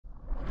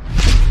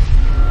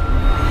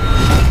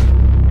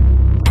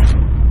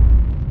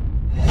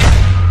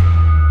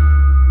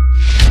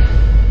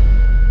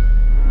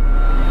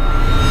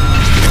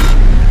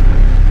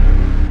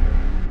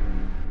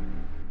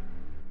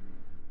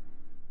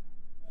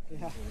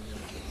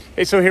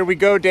Hey, so here we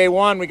go, day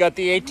one. We got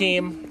the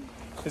A-team.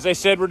 As I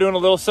said, we're doing a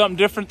little something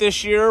different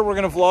this year. We're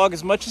going to vlog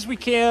as much as we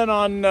can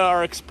on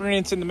our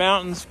experience in the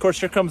mountains. Of course,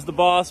 here comes the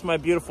boss, my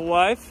beautiful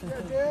wife.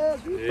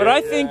 But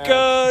I think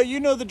you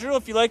know the drill.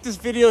 If you like this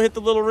video, hit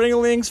the little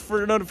ring-a-lings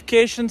for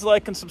notifications,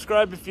 like and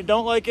subscribe. If you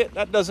don't like it,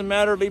 that doesn't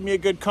matter. Leave me a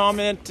good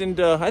comment. And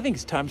I think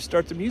it's time to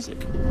start the music.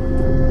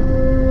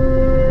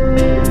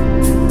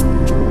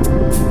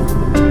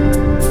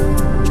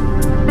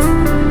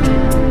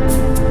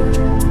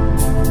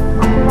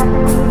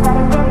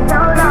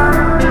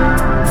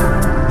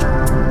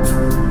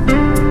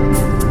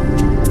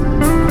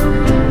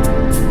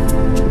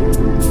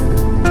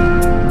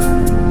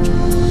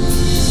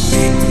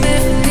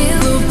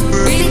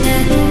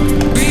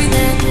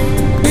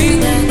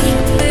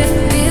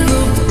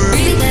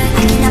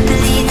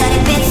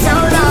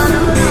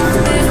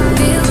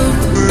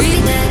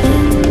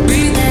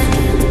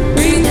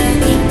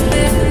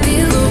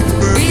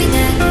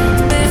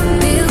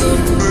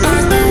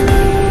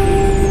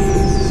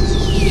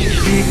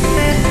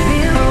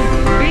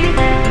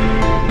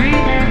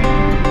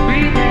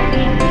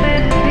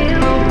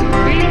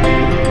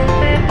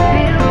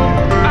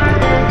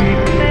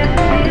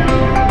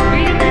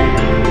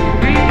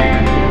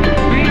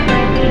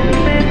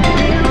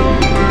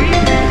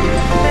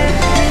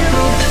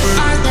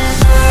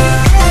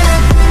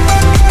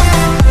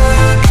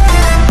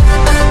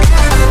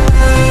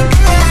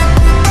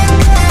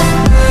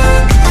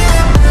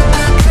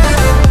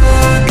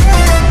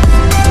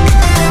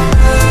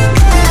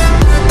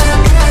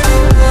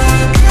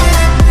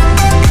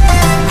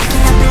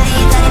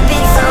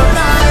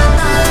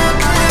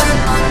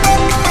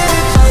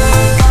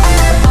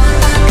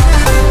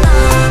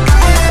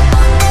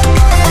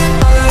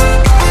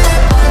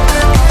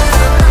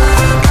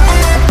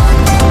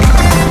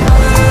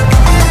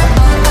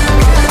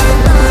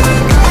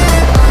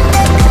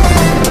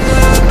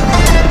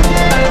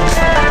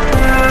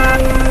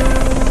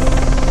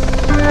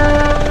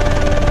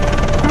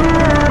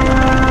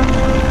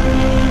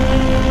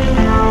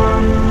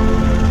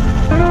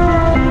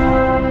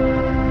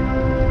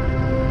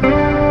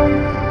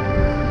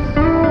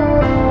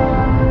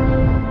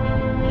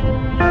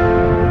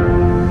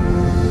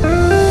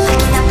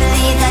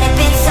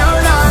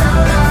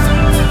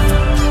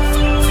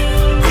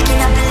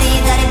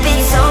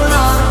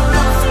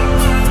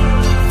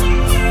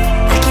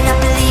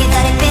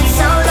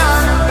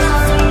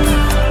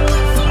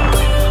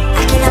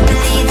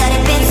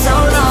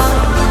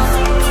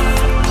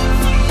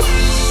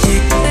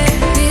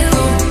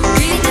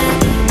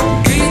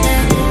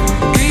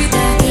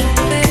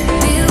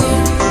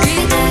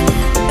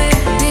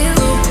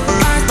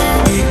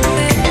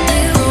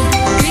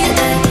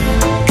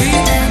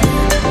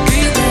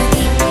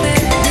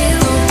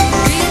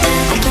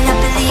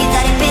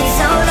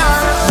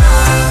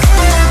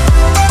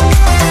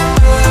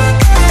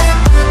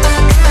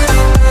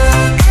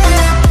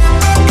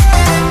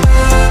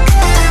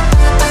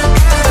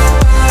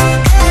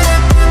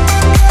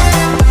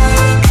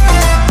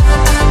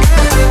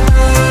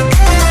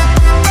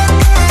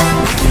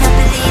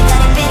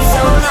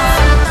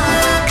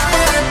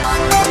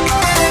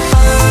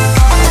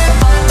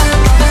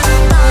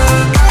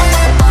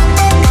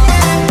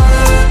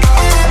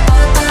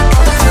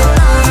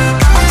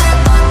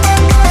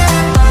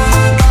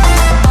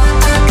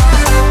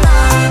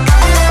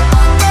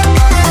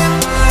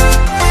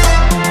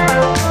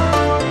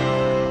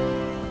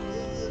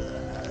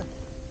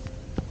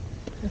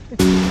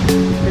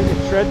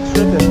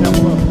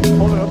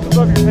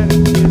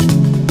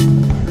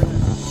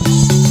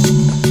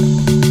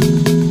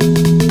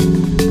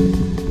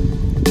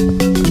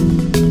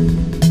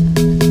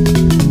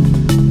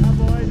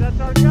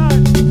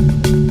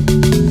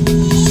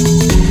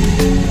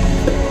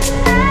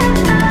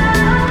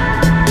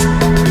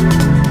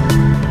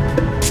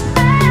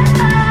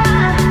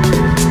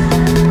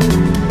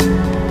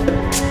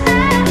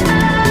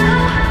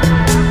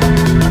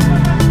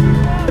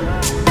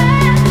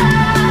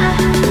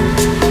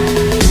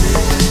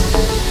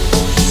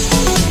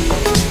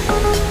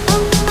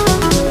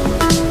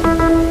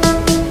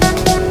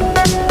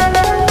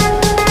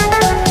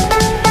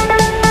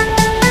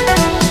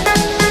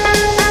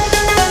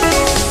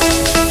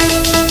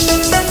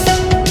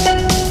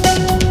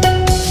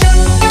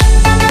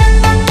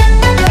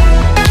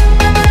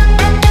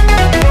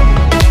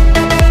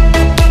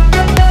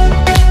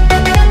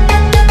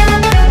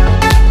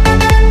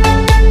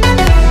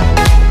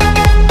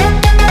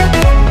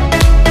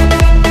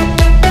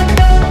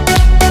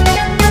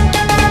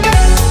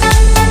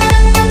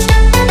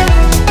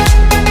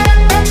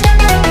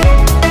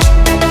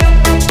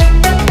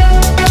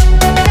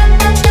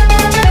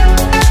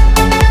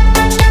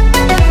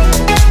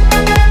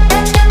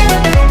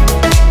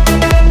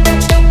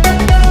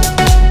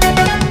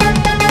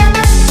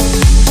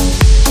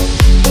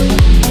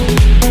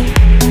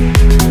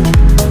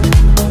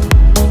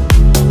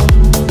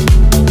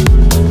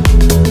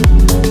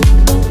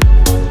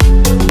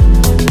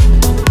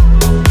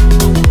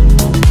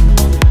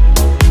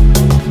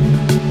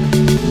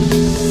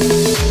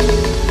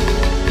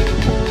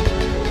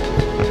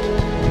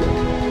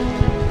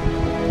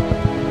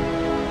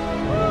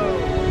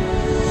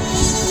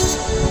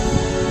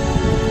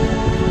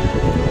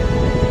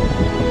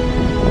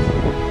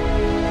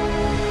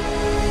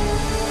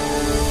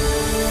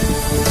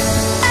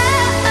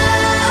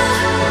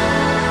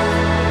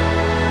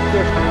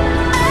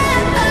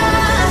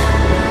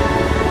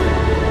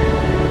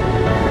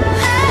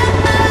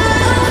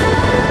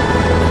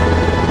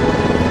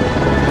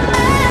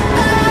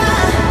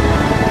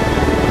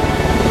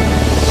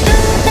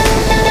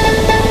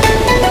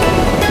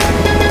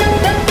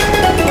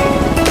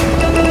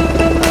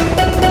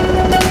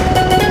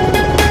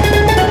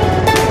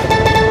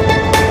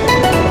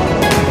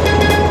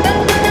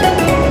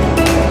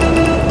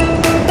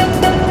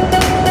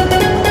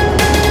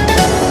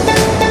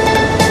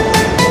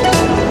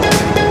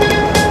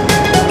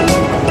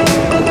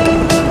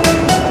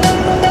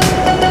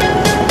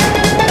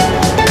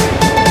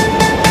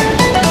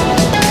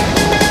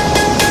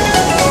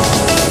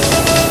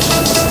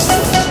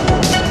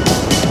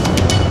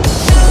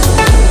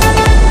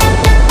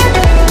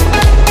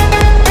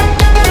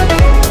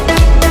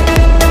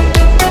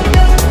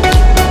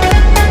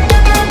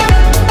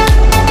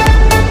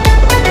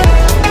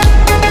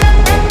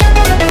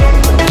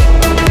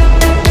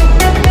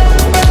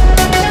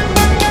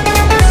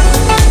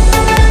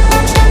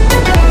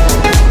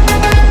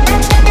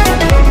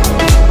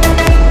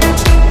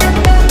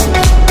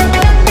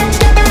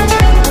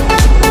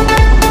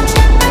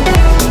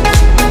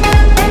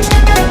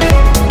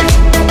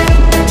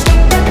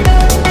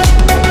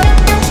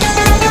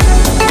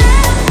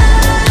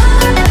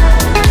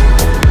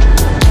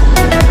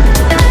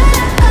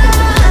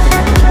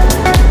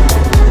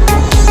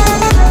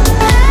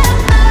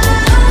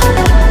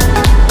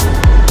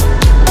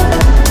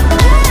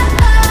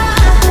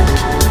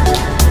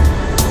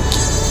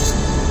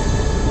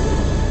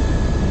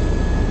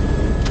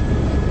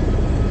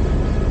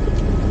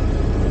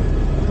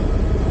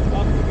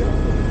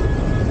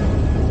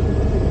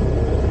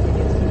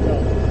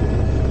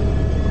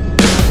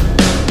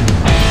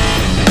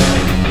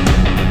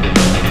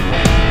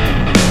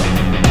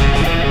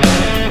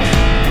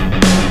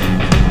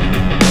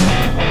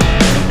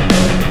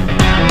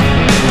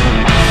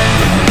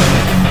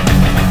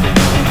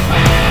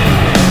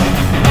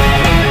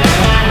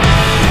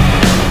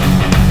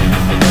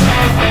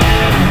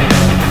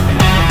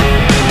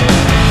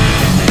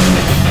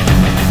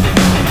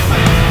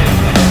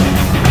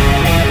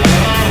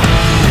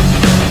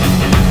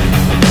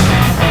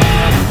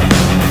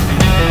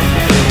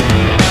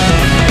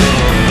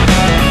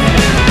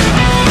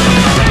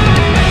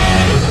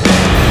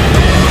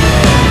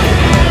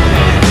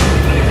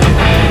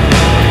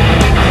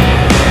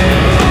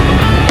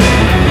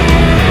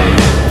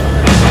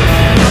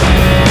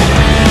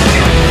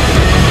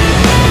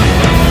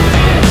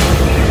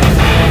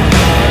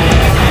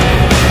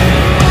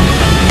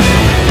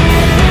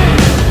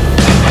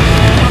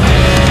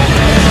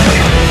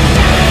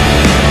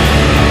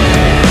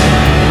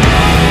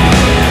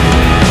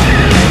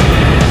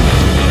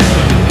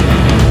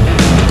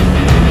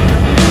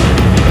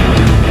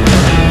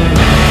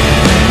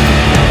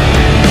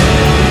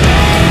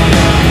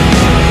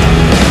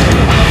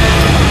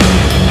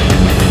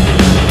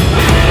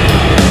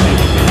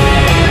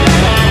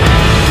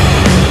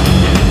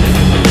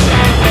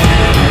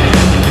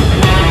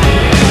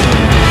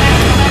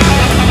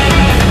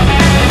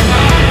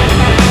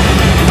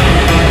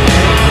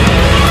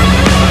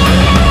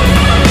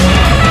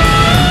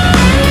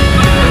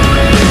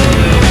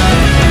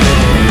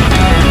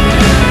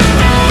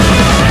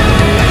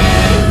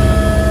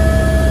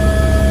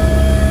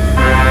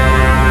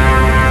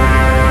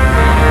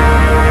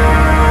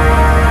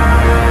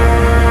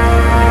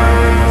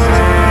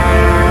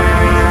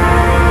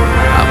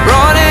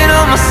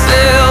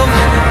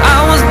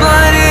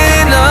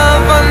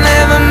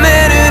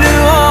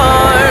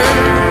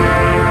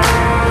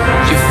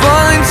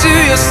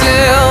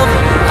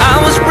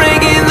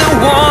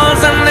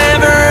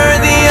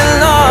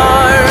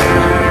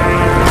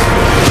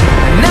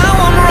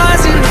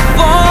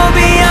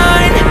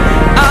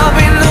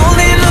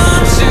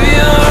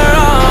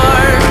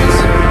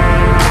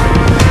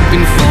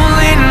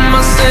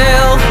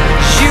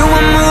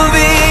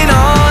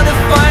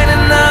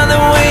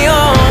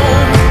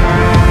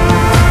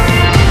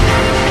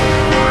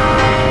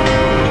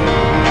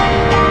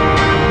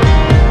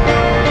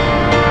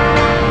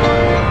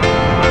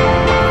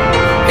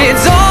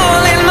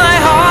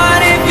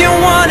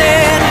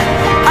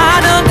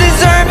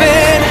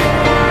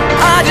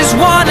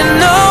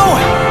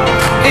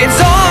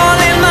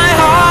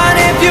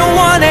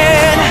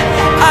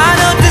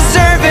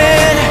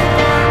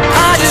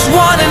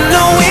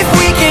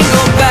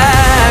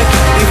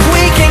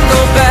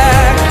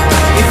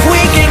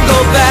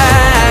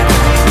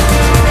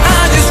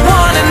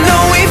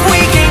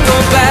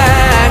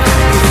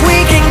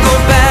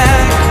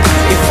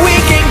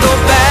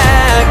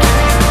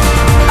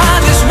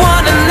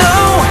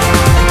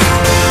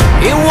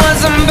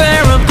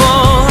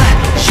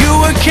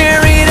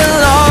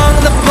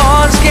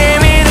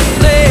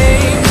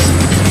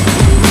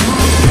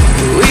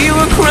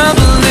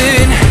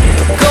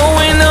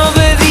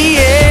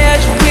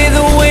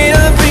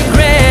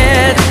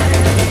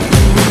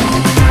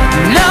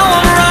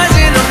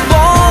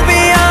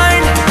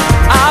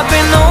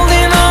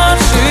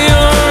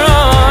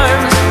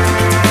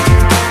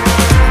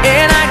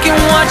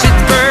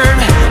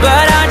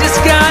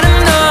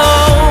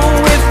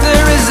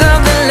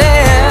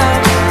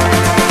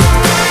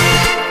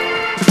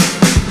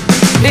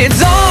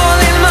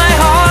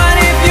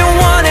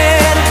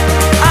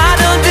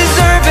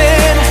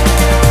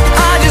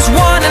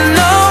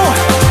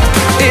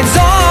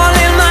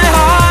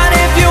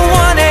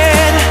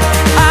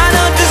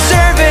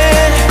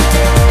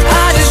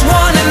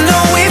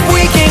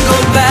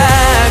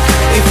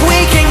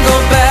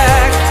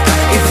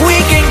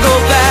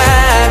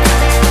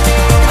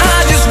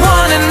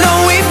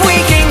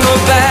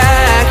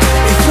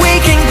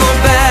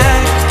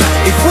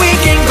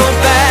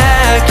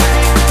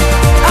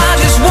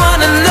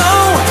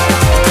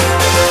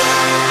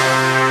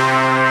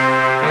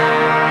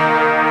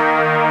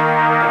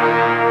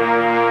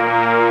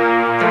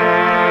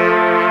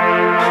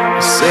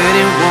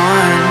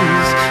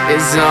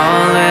 is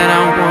all that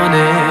I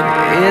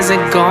wanted. Is it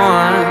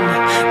gone?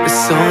 The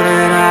soul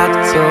that I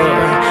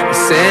tore. I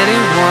said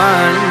it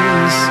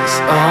once.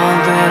 It's all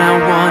that I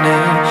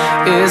wanted.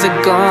 Is it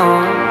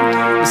gone?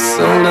 The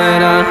soul that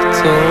I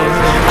tore.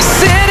 I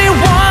said it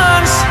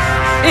once.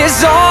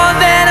 It's all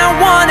that I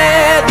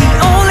wanted. The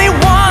only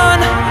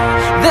one.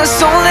 The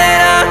soul that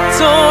I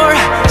tore.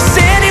 I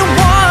said it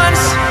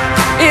once.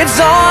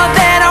 It's all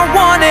that I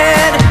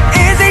wanted.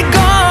 Is it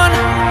gone?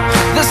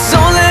 The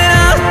soul that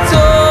I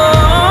tore.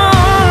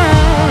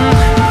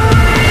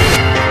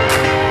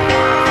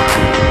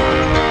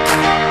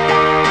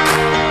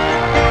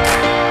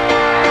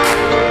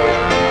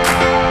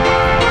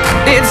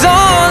 It's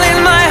all in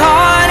my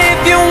heart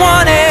if you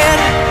want it.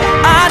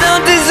 I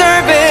don't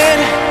deserve it.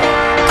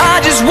 I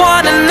just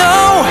wanna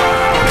know.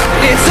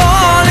 It's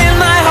all in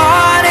my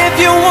heart if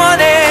you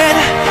want it.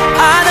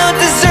 I don't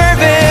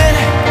deserve it.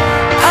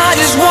 I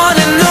just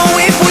wanna know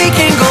if we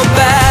can go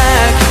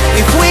back.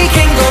 If we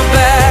can go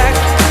back.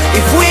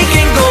 If we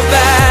can go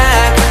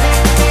back.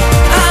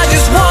 I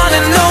just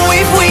wanna know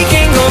if we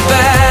can go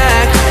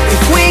back.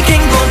 If we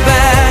can go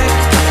back.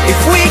 If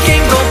we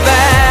can go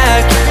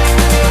back.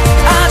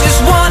 I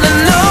just wanna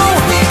know.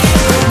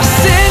 I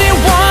said it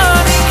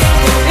once.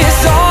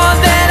 It's all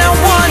that I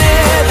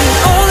wanted.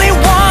 Only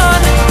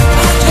one.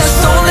 The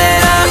soul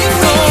that I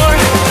tore.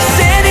 I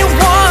said it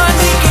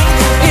once.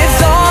 It's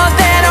all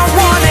that I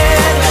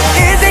wanted.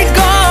 Is it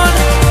gone?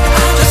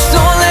 The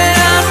soul that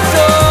I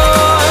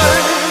tore.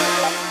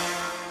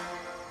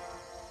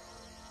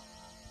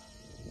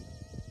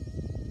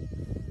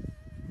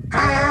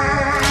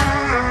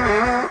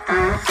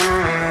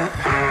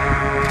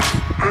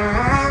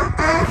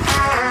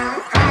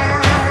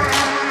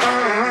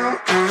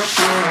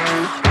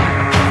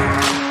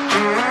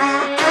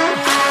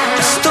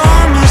 The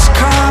storm is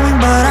coming,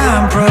 but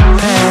I'm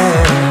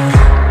prepared.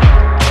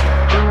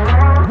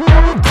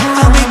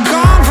 I'll be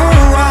gone for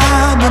a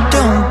while, but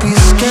don't be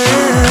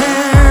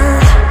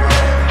scared.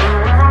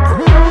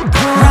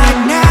 Right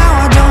now,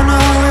 I don't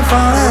know if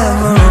I'll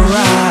ever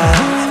arrive.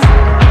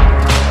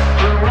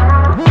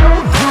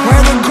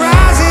 Where the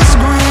grass is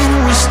green,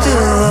 we're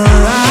still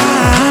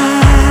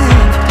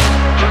alive.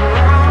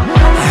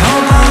 I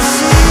hope I'll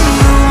see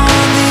you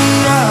on the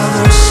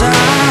other side.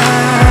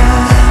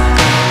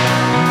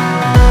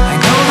 I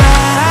know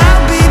that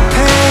I'll be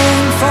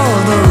paying for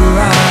the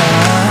ride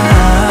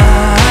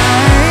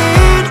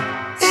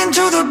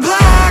into the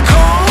black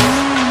hole.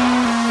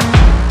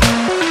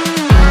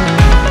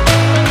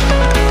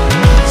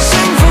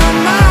 Sing for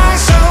my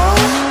soul.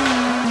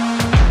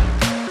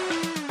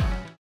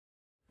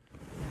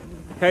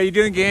 How you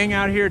doing, gang?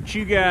 Out here at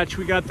Chugach,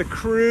 we got the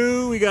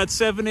crew. We got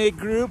 7-8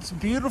 groups.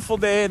 Beautiful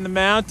day in the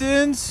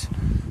mountains.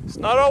 It's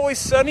not always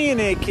sunny in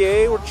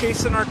AK. We're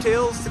chasing our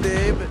tails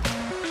today, but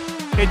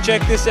hey,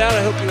 check this out.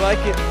 I hope you like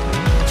it.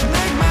 To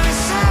make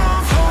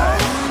myself whole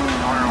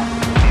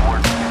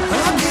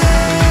again.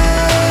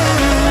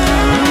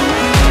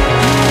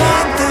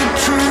 Want the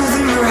truth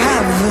you're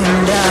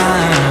having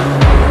down.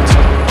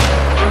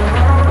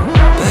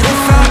 But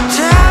if I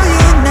tell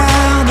you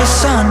now, the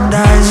sun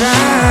dies out.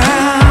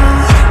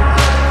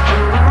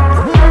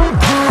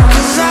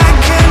 'Cause I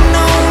can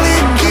only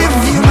give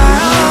you my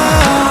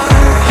heart.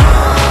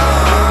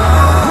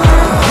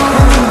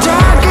 When the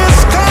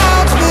darkest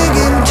clouds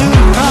begin to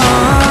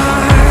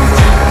part,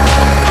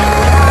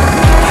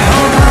 I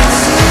hope I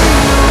see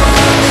you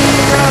on the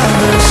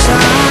other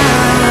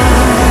side.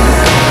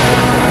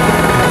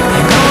 I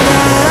know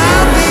that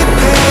I'll be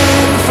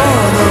paying for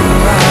the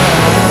ride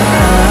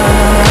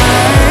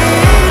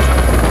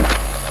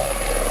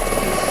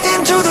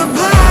into the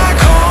black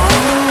hole.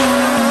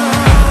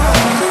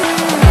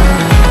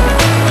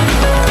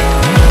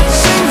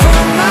 Sing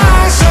for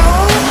my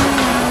soul.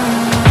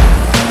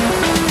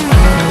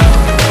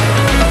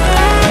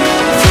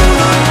 Through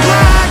the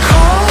black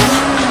hole.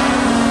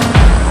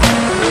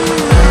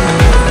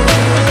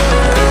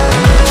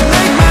 To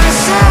make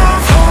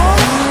myself whole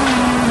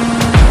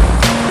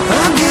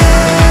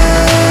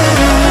again.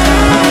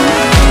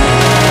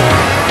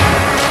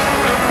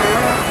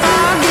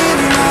 I'll give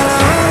you my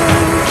love.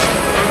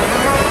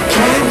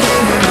 Can't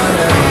give you my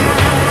love.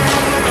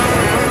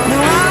 No,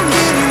 I'll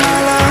give you my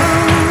love.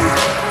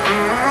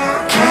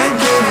 Can't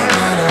give you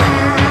my love.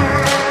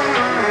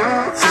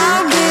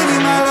 I'll give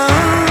you my love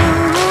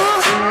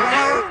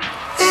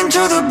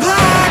into the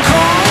black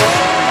hole.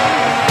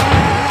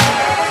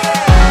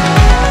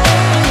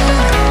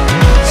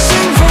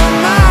 Sing for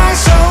my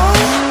soul.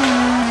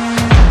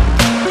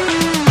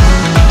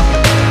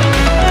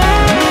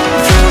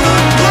 Through the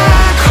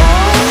black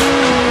hole.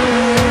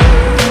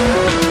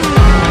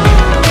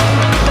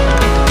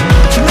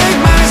 To make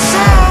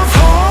myself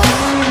whole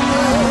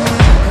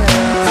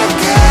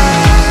again.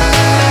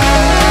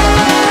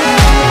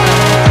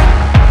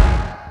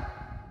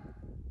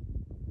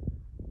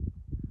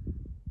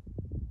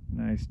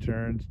 Nice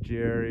turns,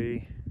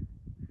 Jerry.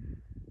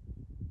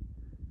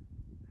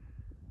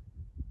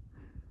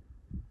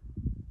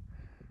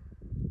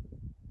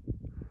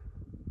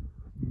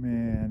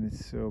 Man,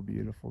 it's so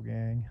beautiful,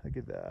 gang. Look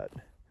at that.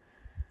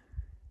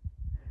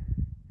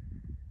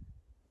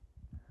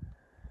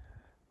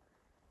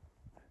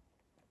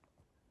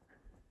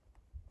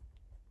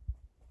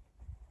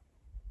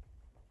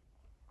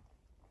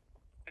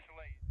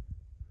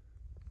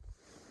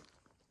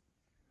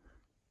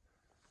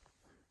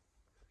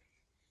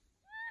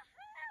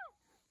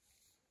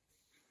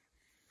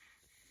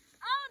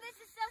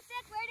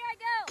 where do I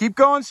go? Keep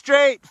going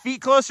straight. Feet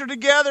closer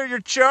together. You're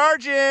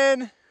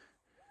charging.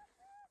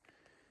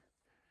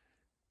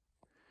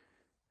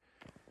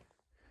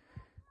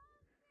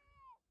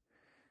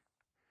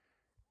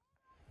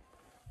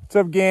 What's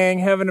up, gang?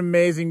 Have an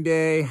amazing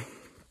day.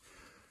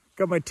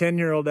 Got my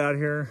 10-year-old out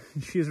here.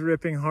 She's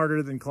ripping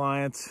harder than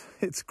clients.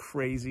 It's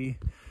crazy.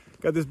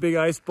 Got this big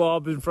ice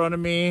bulb in front of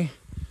me.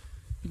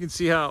 You can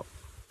see how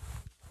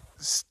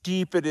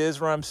steep it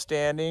is where I'm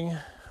standing.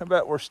 I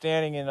bet we're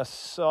standing in a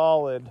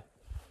solid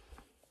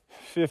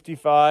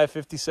 55,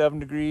 57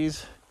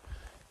 degrees.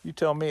 You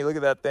tell me. Look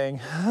at that thing.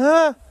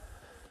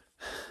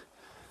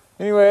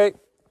 Anyway,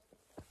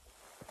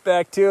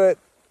 back to it.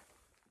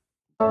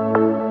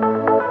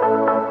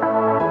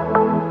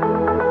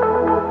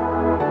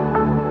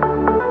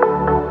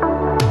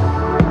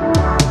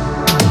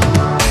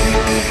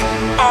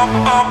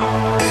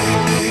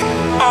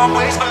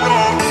 Always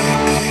alone.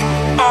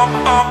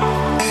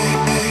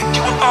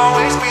 You will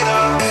always be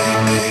there.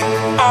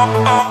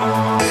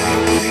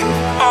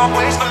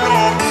 Always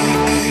alone.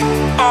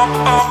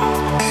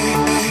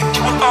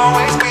 You will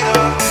always be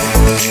there.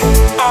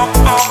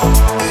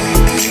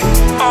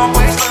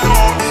 Always alone. You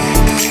will always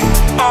be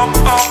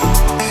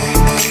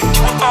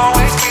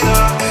there.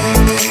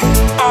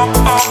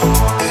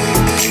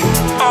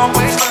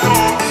 Always alone.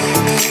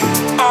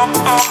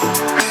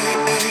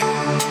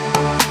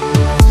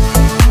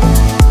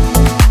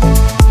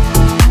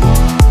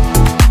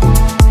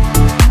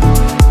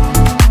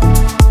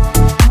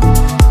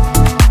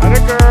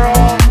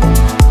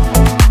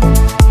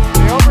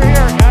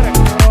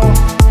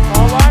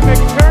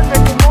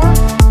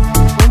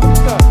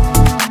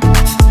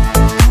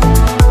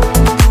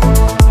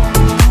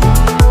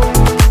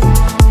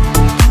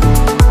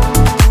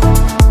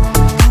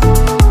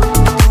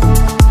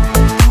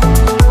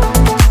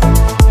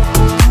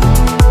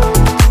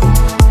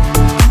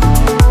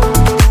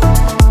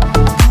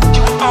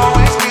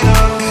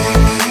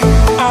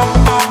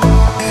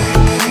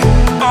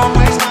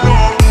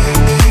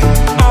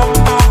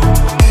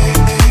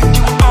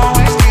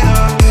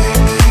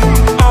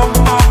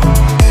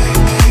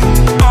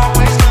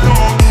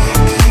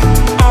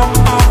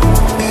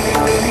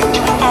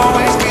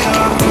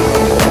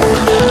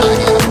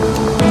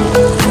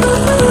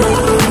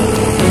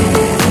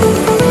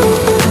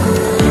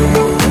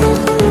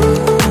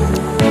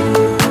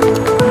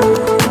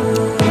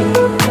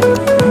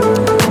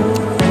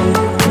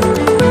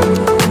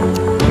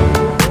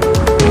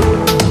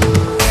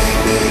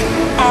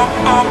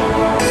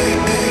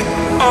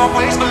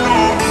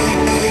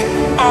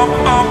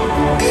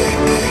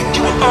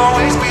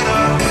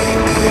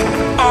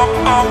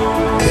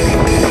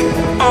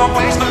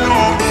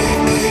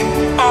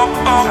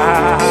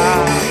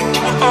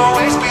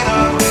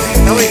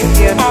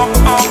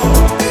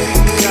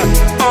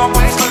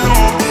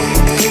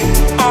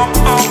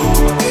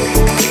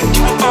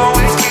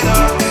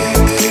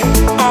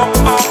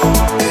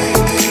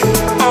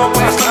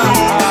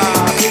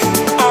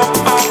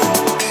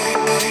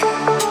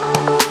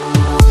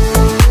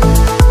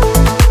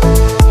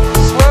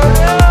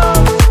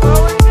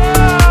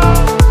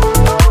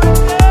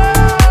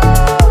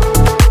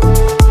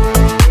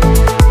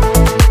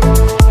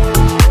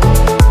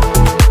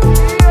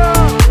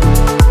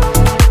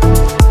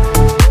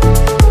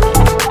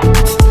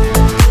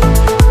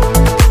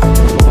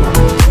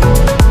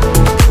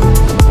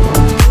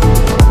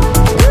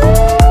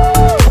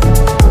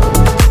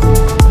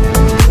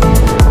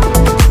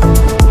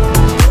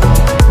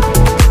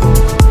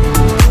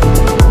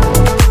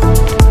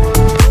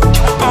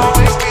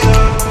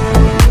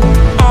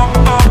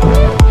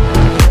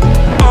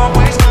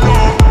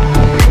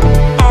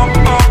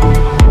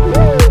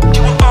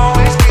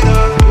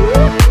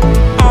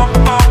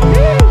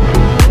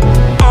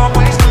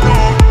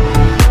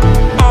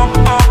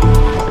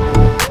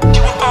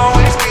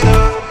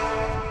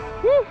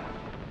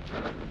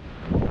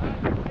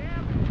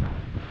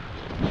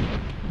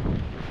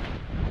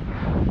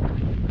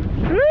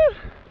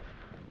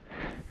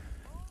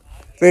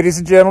 Ladies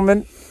and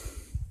gentlemen,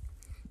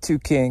 two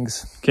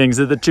kings. Kings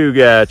of the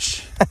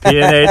Chugach.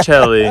 PNH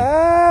Heli.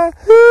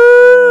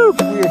 Woo!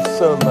 We are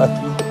so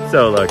lucky.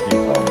 So lucky.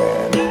 Oh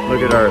man.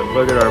 Look at our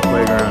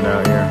playground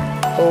out here.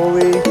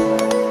 Holy